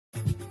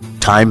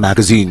Time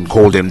magazine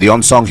called him the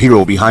unsung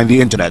hero behind the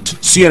internet.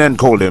 CNN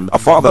called him a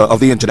father of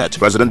the internet.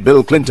 President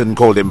Bill Clinton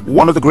called him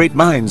one of the great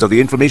minds of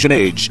the information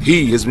age.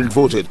 He has been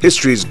voted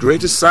history's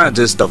greatest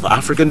scientist of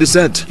African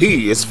descent.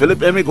 He is Philip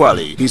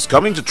Emeagwali. He's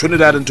coming to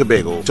Trinidad and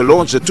Tobago to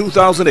launch the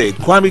 2008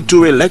 Kwame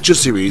Ture lecture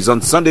series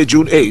on Sunday,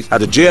 June 8th at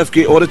the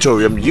JFK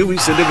Auditorium,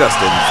 UWI St.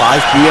 Augustine, 5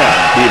 p.m.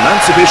 The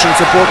Emancipation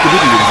Support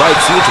Committee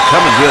invites you to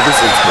come and hear this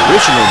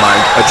inspirational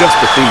mind adjust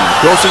the theme,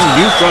 crossing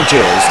new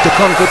frontiers to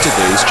conquer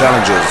today's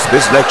challenges.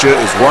 This lecture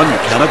is one you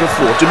cannot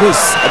afford to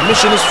miss.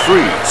 Admission is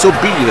free, so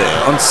be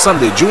there on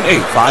Sunday, June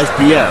 8th, 5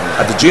 p.m.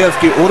 at the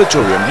JFK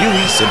Auditorium,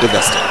 UWI St.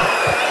 Augustine.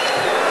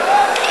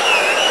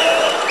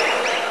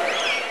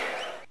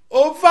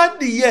 Over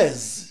the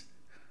years,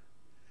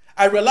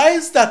 I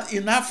realized that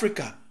in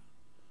Africa,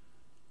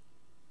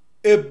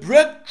 a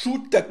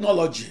breakthrough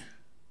technology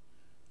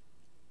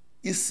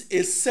is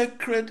a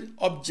sacred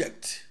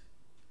object.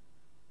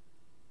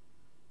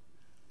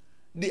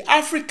 The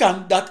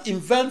African that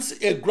invents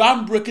a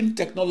groundbreaking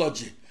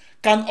technology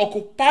can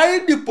occupy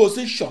the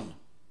position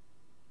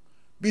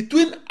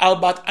between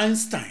Albert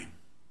Einstein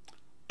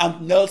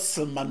and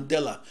Nelson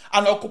Mandela,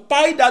 and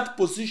occupy that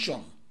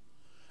position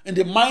in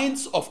the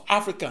minds of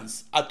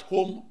Africans at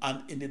home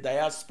and in the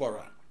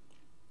diaspora.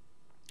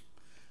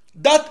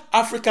 That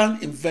African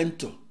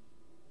inventor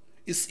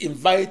is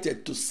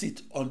invited to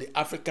sit on the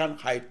African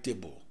high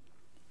table.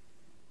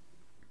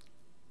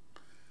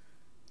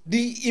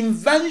 The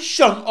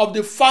invention of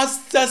the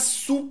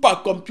fastest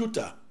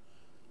supercomputer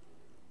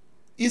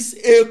is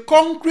a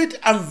concrete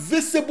and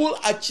visible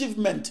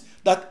achievement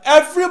that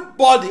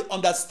everybody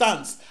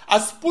understands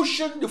as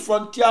pushing the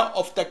frontier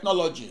of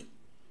technology,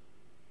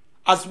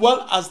 as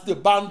well as the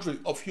boundary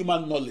of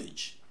human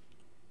knowledge.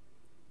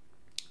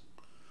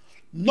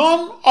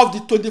 None of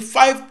the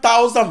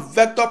 25,000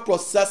 vector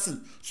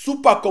processing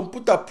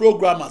supercomputer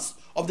programmers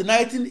of the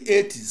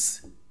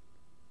 1980s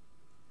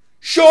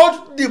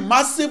showed the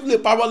massively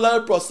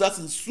parallel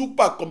processing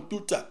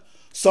supercomputer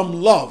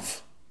some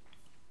love.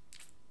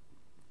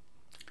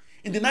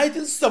 In the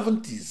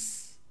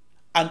 1970s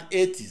and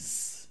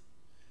 80s,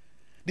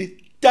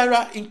 the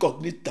terra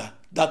incognita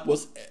that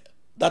was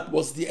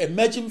the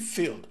emerging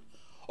field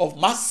of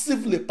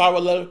massively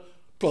parallel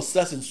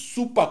processing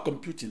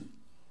supercomputing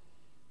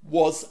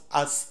was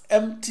as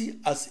empty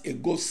as a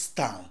ghost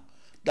town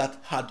that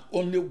had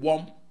only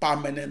one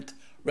permanent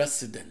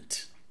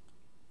resident.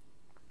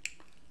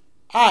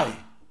 I,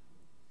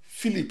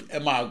 Philip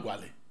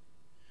Emeagwali,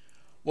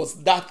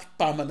 was that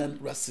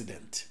permanent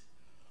resident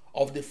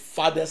of the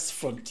farthest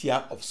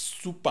frontier of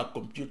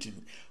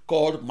supercomputing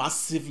called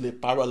massively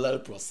parallel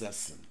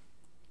processing.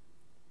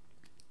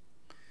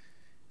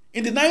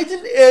 In the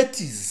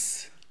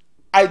 1980s,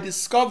 I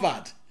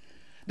discovered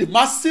the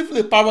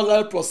massively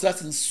parallel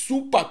processing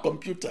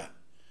supercomputer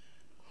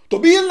to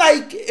be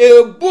like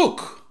a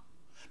book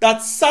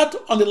that sat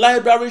on the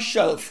library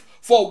shelf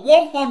for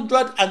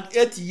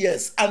 108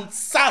 years and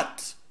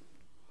sat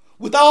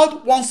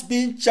without once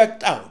being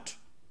checked out.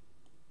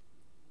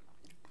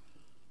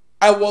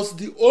 I was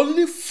the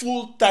only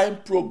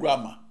full-time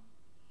programmer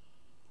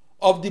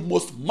of the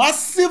most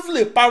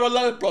massively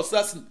parallel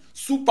processing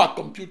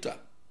supercomputer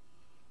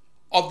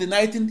of the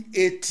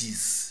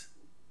 1980s.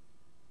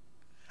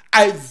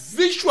 I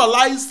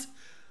visualized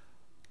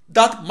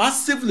that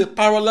massively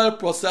parallel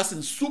processing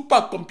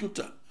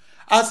supercomputer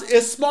as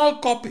a small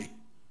copy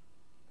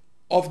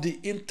of the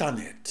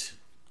internet.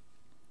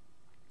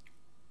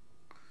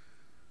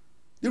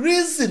 The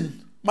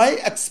reason my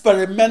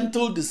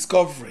experimental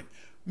discovery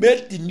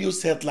made the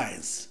news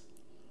headlines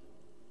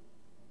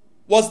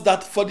was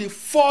that for the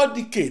 4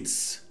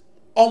 decades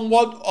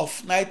onward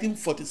of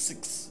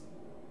 1946,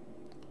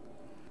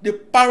 the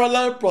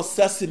parallel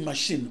processing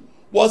machine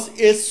was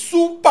a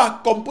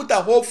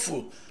supercomputer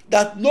hopeful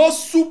that no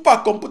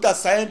supercomputer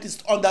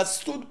scientist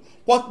understood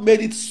what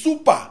made it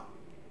super.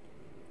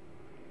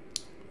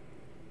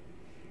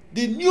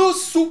 The new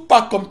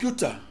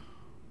supercomputer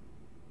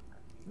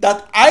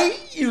that I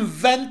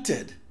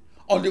invented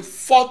on the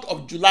 4th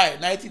of July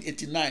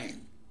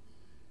 1989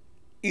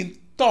 in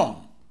turn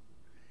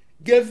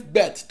gave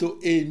birth to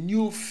a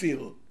new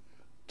field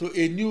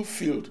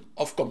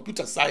of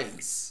computer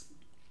science.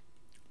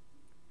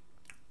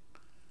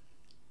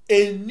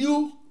 A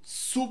new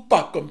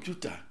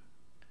supercomputer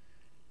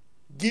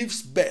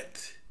gives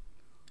birth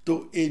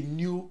to a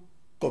new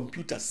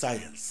computer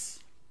science.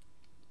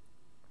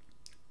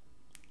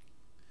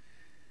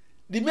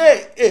 The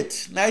May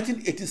 8,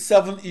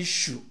 1987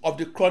 issue of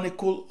the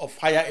Chronicle of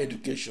Higher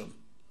Education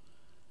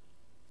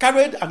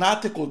carried an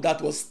article that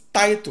was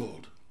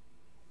titled,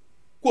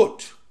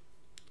 quote,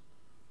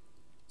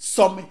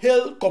 "Some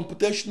hail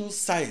computational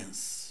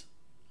science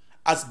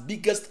as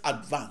biggest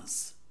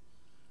advance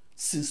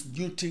since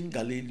Newton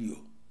Galileo,"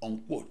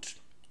 unquote.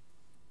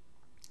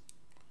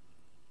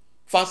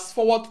 Fast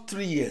forward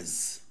 3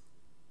 years.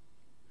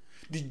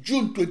 The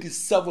June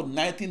 27,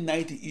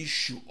 1990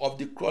 issue of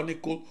the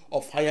Chronicle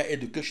of Higher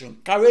Education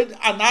carried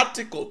an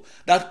article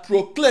that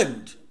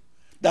proclaimed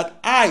that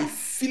I,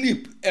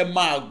 Philip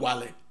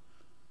Emeagwali,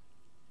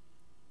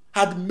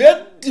 had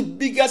made the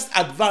biggest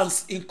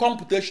advance in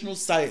computational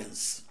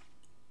science.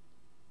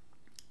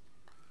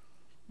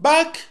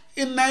 Back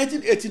in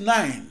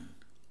 1989,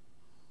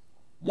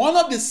 one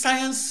of the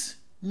science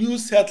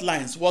news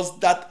headlines was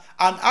that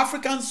an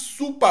African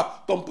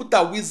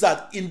supercomputer wizard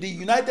in the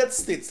United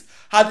States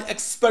had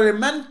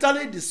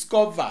experimentally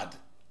discovered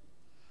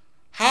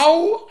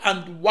how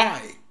and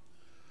why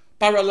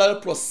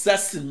parallel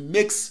processing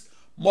makes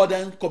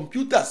modern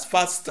computers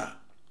faster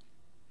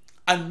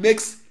and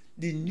makes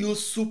the new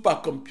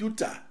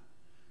supercomputer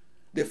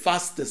the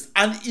fastest,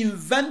 and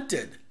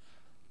invented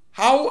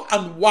how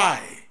and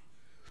why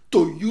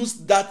to use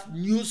that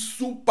new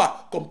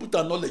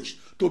supercomputer knowledge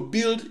to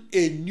build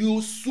a new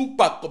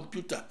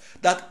supercomputer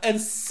that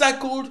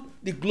encircled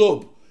the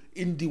globe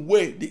in the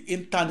way the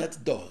internet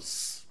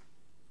does.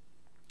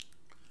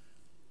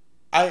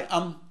 I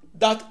am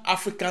that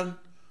African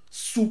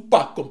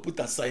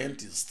supercomputer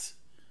scientist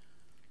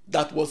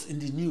that was in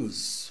the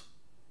news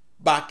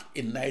back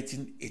in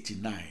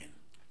 1989.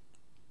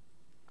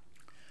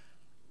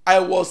 I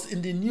was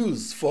in the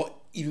news for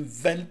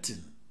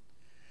inventing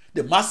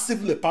the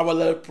massively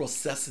parallel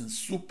processing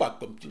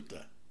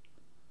supercomputer.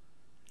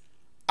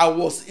 I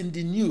was in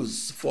the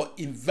news for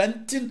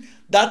inventing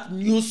that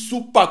new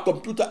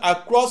supercomputer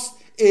across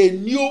a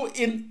new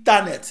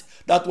internet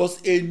that was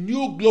a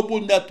new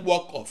global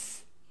network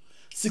of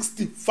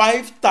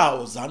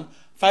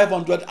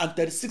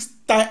 65,536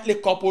 tightly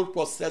coupled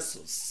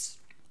processors.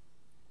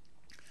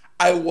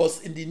 I was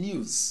in the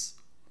news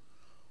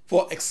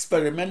for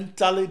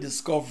experimentally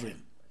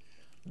discovering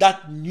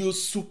that new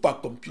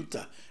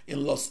supercomputer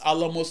in Los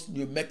Alamos,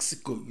 New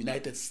Mexico,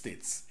 United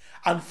States,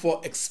 and for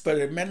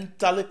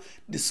experimentally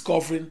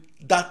discovering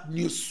that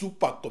new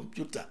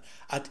supercomputer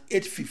at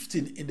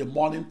 8:15 in the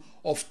morning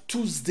of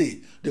Tuesday,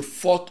 the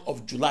 4th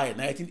of July,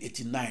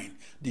 1989,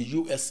 the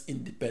U.S.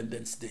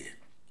 Independence Day.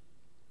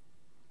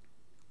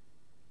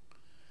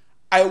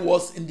 I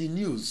was in the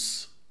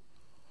news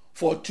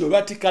for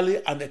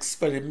theoretically and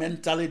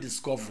experimentally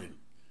discovering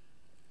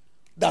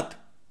that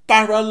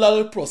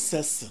parallel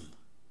processing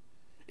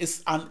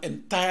is an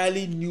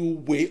entirely new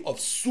way of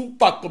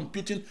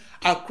supercomputing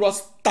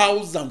across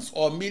thousands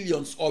or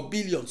millions or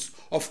billions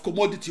of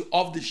commodity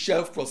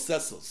off-the-shelf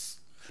processors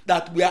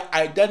that were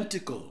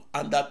identical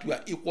and that were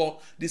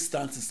equal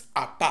distances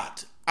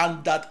apart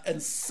and that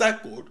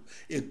encircled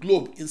a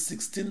globe in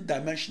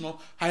 16-dimensional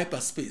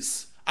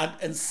hyperspace and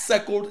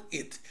encircled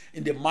it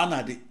in the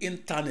manner the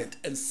internet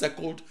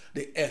encircled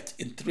the earth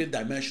in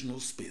 3-dimensional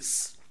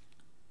space.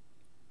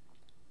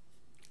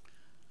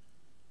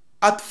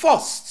 At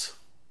first,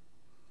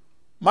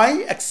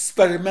 my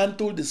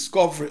experimental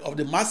discovery of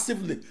the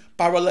massively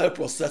parallel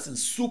processing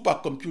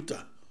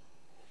supercomputer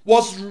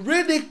was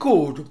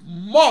ridiculed,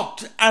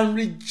 mocked, and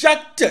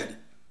rejected.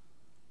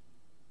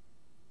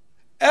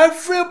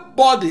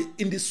 Everybody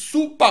in the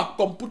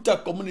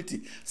supercomputer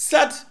community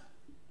said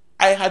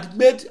I had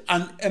made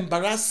an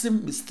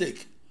embarrassing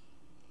mistake,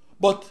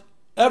 but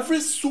every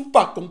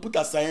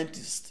supercomputer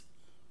scientist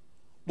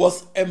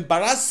was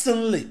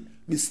embarrassingly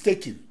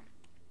mistaken.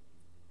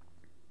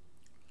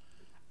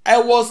 I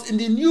was in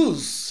the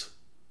news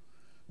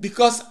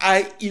because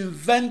I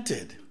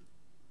invented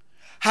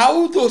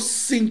how to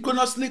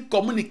synchronously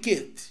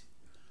communicate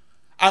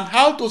and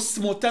how to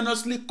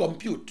simultaneously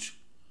compute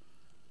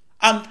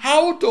and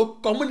how to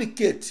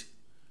communicate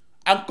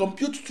and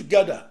compute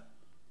together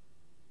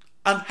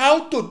and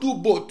how to do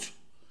both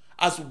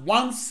as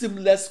one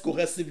seamless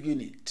cohesive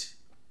unit.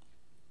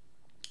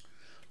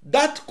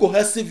 That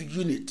cohesive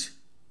unit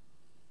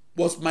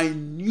was my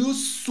new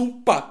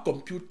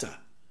supercomputer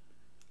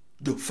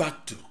de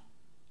facto.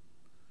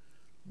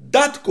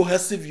 That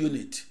cohesive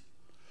unit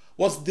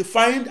was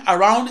defined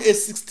around a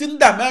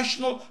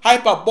 16-dimensional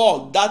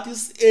hyperbole that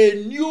is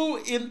a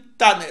new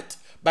internet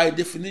by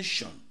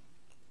definition.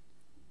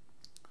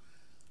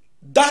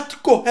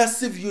 That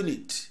cohesive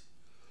unit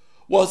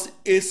was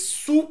a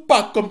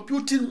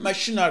supercomputing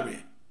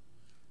machinery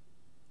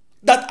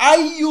that I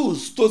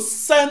used to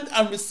send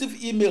and receive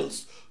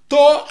emails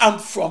to and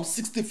from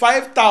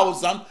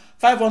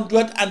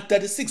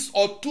 65,536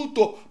 or 2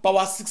 to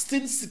power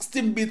 16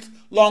 16-bit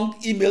long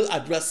email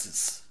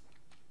addresses.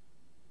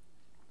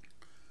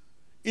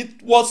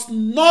 It was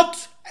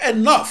not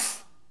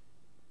enough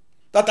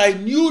that I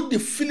knew the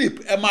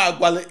Philip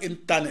Emeagwali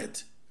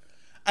internet.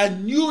 I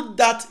knew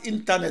that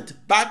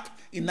internet back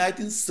in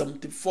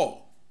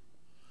 1974.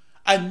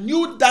 I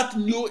knew that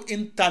new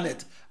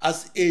internet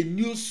as a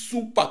new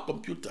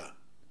supercomputer.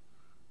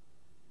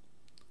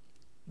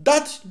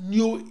 That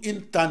new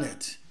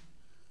internet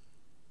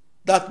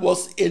that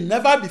was a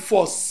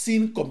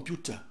never-before-seen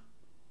computer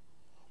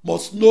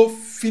must know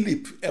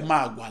Philip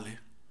Emeagwali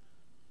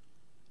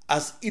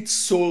as its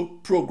sole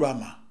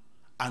programmer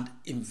and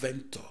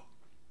inventor.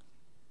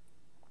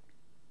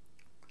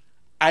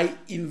 I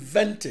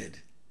invented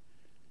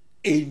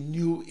a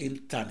new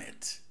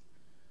internet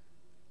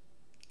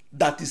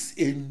that is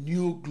a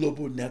new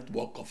global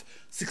network of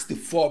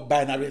 64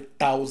 binary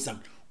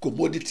thousand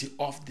commodity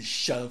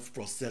off-the-shelf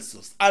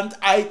processors. And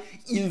I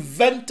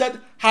invented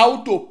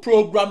how to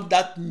program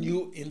that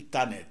new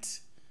internet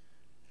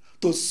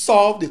to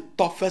solve the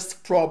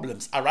toughest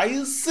problems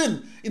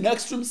arising in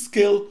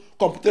extreme-scale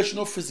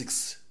computational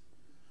physics,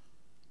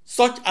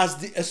 such as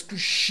the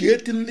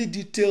excruciatingly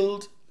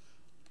detailed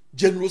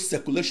general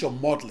circulation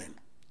modeling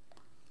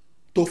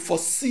to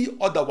foresee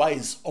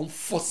otherwise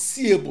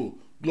unforeseeable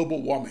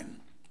global warming.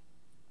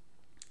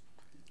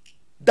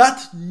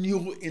 That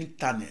new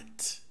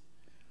internet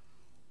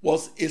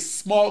was a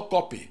small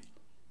copy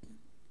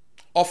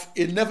of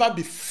a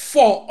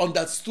never-before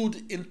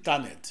understood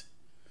internet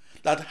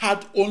that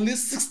had only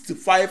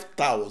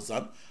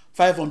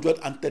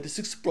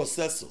 65,536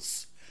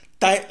 processors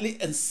tightly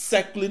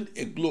encircling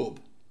a globe,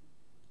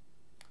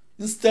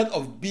 instead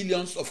of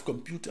billions of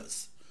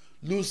computers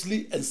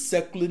loosely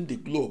encircling the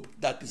globe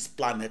that is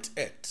planet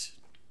Earth.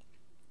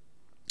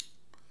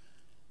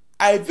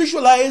 I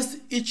visualized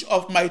each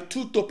of my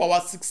 2 to the power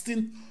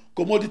 16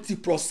 commodity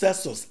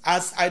processors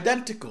as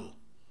identical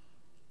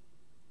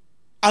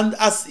and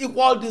as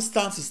equal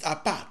distances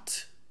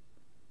apart,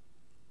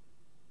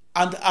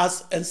 and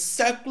as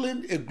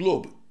encircling a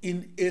globe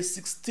in a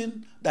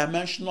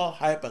 16-dimensional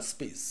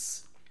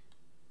hyperspace.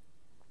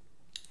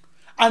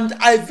 And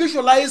I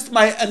visualized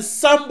my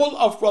ensemble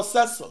of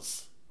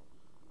processors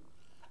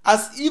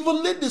as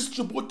evenly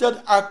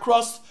distributed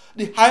across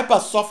the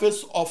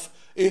hypersurface of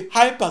a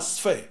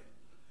hypersphere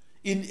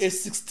in a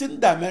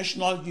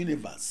 16-dimensional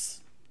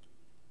universe.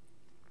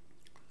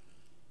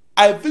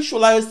 I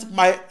visualized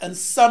my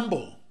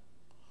ensemble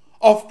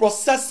of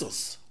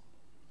processors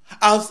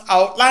as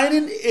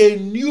outlining a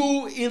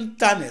new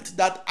internet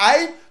that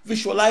I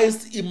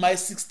visualized in my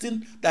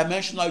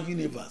 16-dimensional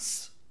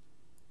universe.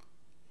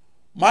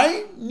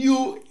 My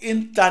new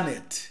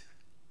internet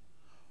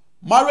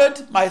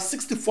married my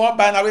 64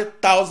 binary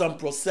thousand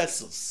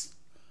processors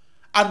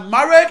and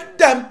married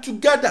them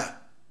together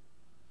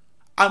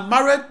and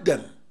married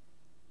them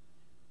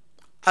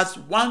as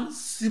one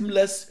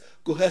seamless,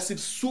 cohesive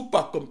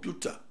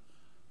supercomputer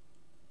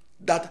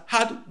that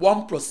had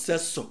one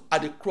processor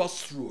at the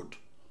crossroad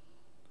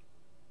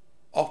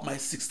of my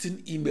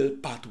 16 email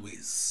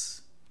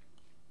pathways.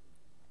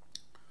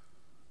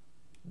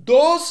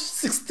 Those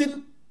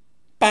 16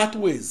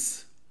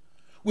 pathways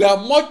were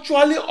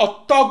mutually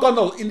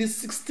orthogonal in the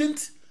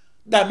 16th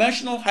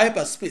dimensional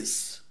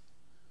hyperspace.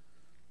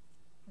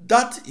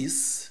 That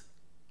is,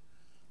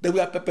 they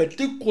were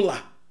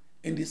perpendicular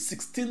in the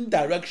 16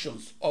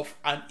 directions of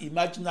an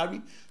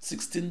imaginary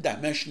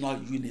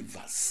 16-dimensional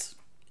universe.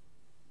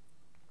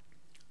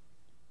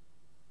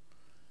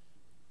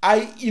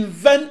 I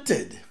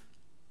invented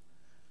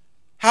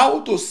how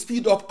to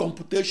speed up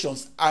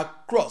computations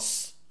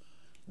across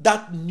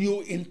that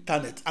new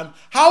internet and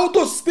how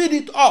to speed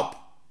it up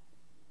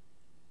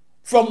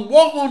from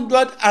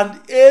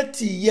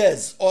 180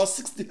 years or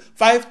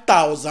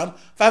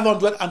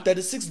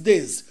 65,536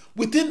 days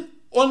within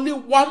only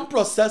one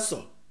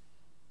processor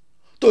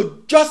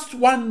to just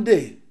one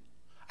day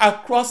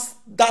across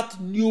that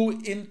new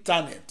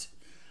internet.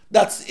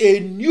 That's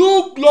a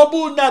new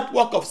global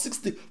network of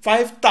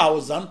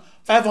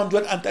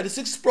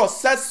 65,536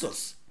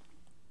 processors.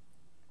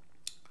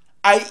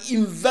 I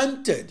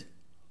invented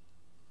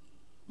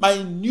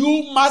my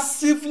new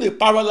massively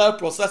parallel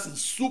processing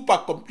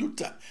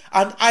supercomputer,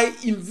 and I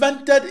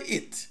invented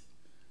it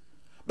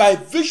by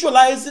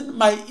visualizing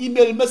my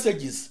email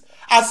messages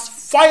as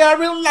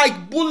firing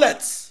like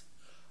bullets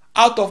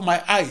out of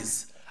my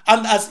eyes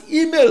and as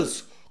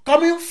emails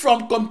coming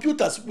from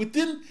computers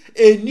within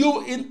a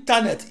new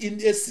internet in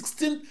a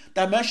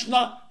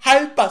 16-dimensional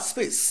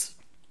hyperspace.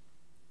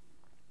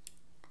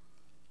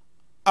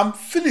 I'm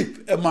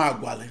Philip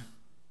Emeagwali.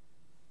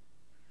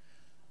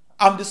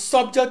 I'm the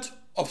subject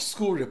of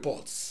school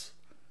reports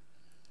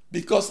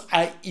because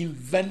I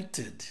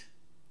invented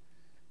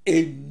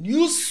a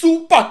new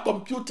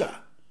supercomputer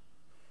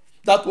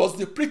that was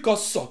the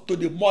precursor to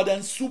the modern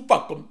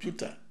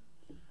supercomputer.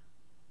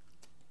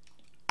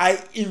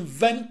 I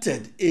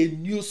invented a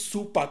new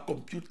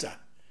supercomputer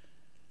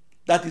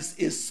that is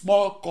a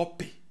small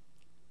copy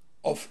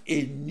of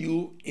a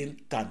new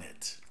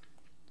internet.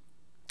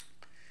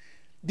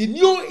 The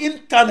new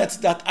internet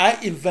that I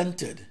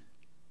invented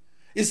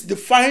is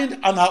defined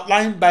and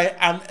outlined by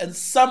an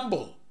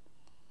ensemble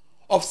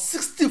of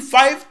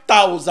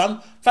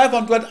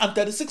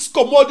 65,536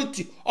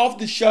 commodity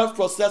off-the-shelf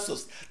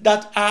processors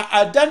that are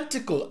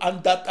identical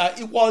and that are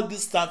equal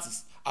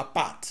distances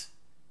apart.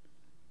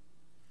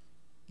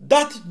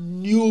 That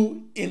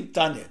new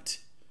internet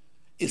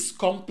is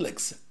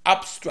complex,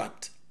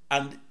 abstract,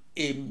 and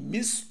a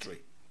mystery.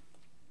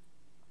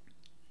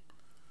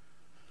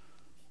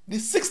 The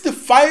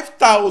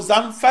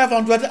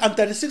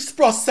 65,536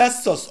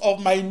 processors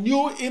of my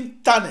new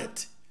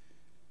internet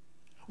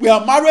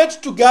were married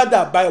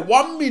together by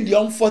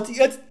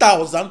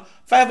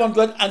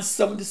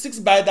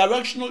 1,048,576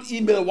 bidirectional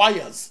email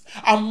wires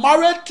and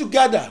married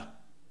together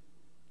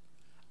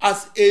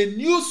as a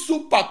new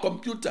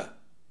supercomputer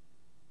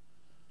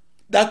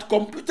that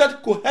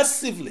computed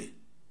cohesively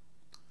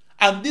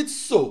and did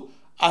so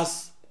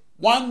as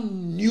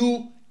one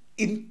new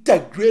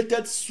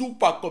integrated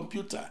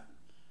supercomputer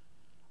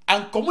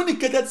and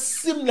communicated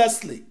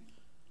seamlessly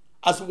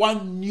as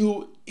one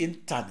new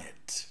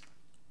internet.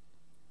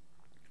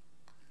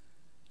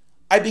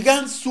 I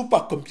began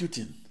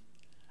supercomputing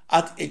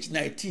at age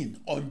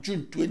 19 on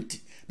June 20,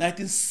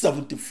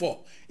 1974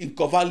 in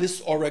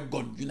Corvallis,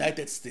 Oregon,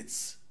 United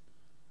States.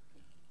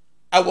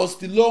 I was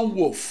the lone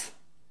wolf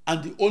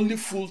and the only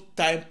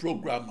full-time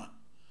programmer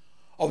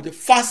of the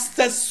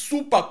fastest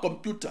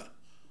supercomputer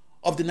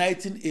of the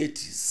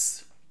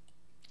 1980s.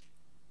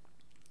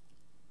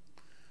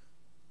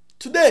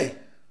 Today,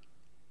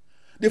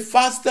 the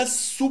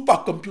fastest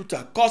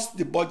supercomputer costs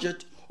the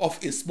budget of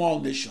a small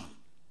nation.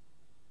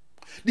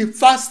 The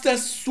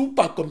fastest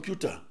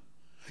supercomputer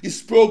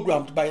is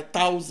programmed by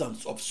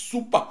thousands of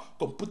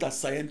supercomputer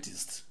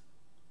scientists.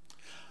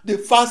 The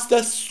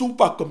fastest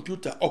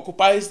supercomputer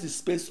occupies the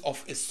space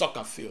of a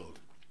soccer field.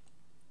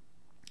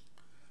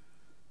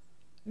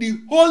 The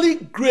holy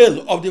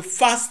grail of the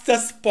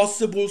fastest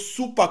possible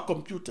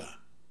supercomputer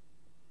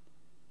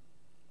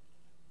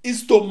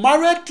is to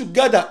marry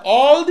together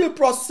all the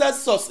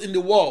processors in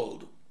the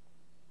world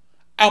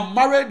and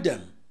marry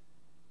them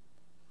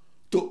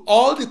to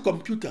all the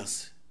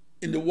computers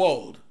in the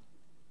world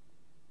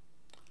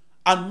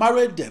and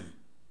marry them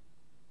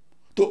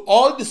to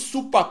all the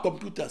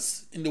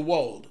supercomputers in the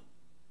world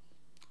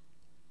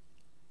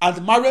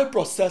and marry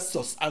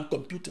processors and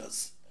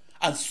computers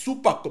and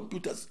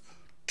supercomputers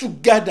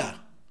together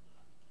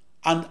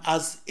and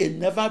as a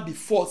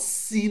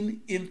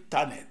never-before-seen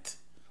internet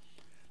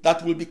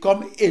that will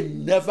become a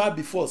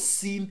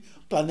never-before-seen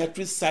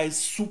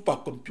planetary-sized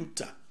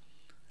supercomputer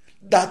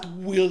that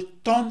will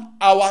turn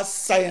our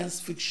science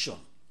fiction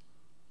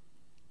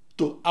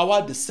to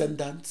our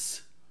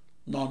descendants'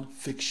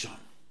 non-fiction.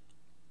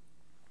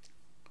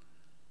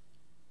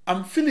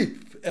 I'm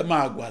Philip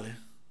Emeagwali.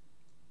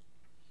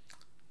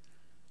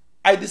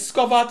 I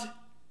discovered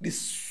the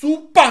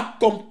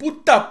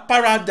supercomputer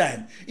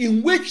paradigm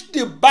in which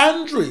the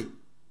boundary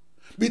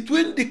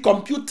between the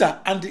computer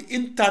and the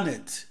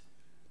internet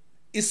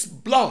is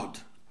blurred.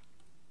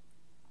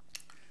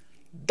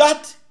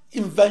 That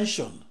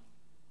invention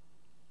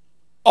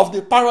of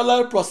the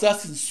parallel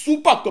processing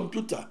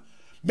supercomputer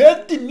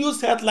made the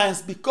news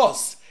headlines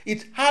because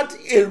it had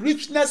a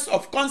richness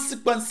of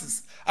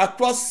consequences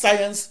across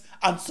science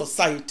and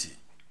society.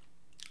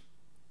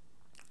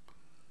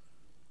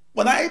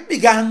 When I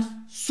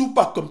began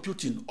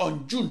supercomputing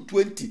on June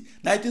 20,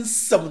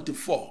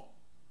 1974,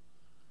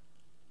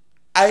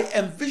 I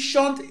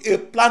envisioned a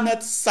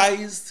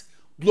planet-sized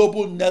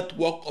global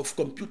network of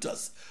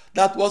computers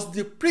that was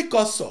the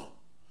precursor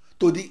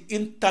to the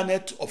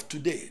internet of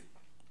today.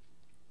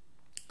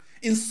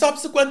 In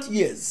subsequent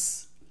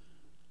years,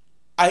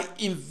 I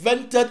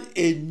invented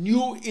a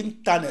new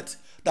internet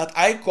that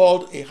I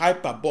called a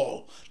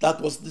hyperbole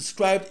that was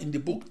described in the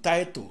book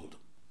titled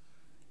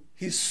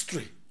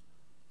History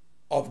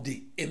of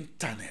the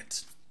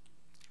Internet.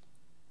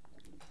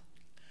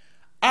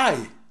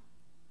 I,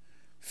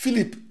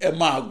 Philip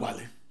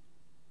Emeagwali,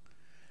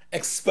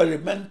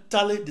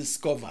 experimentally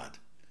discovered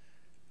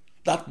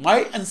that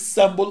my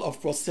ensemble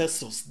of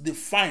processors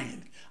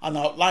defined and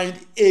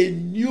outlined a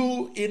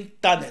new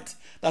internet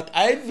that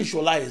I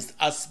visualized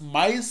as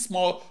my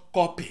small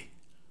copy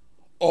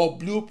or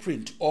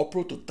blueprint or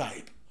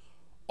prototype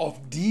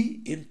of the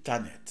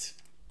internet.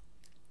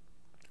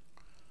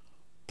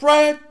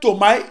 Prior to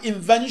my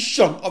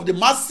invention of the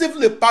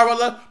massively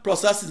parallel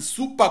processing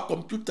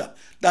supercomputer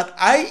that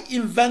I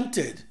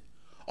invented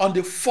on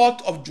the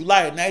 4th of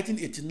July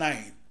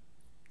 1989,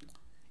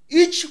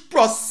 each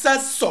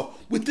processor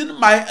within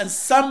my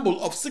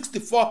ensemble of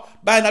 64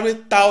 binary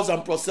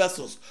thousand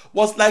processors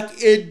was like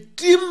a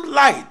dim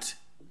light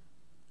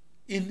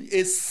in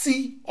a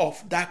sea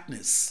of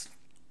darkness.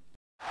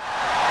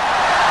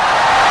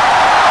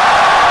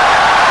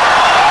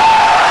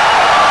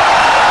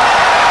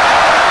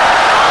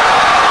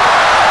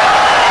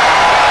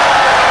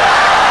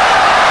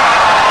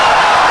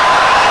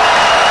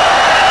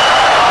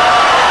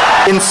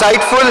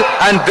 Insightful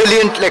and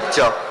brilliant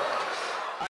lecture.